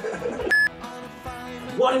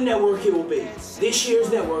 What a network it will be. This year's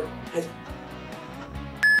network has...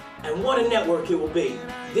 And what a network it will be.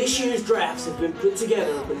 This year's drafts have been put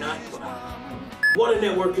together, but not... What a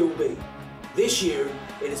network it will be. This year,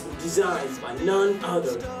 it has been designed by none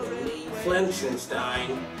other than Lee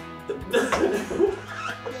Flensenstein.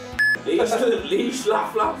 Lee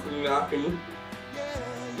Schlaflaffen.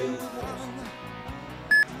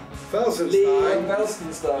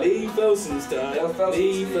 Felsenstein. Lee Felsenstein.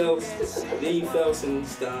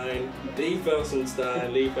 Lee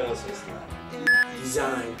Felsenstein.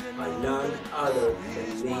 Designed by none other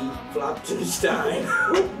than Lee Floppenstein.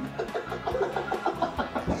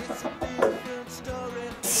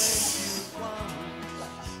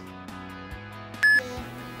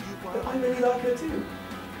 I really like her too.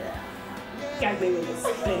 Gag me with this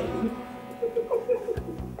thing.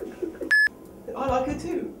 I like her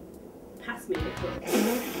too. Pass me the book.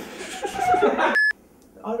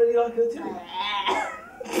 I really like her too.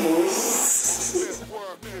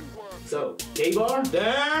 So, gay bar?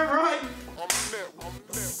 Damn right.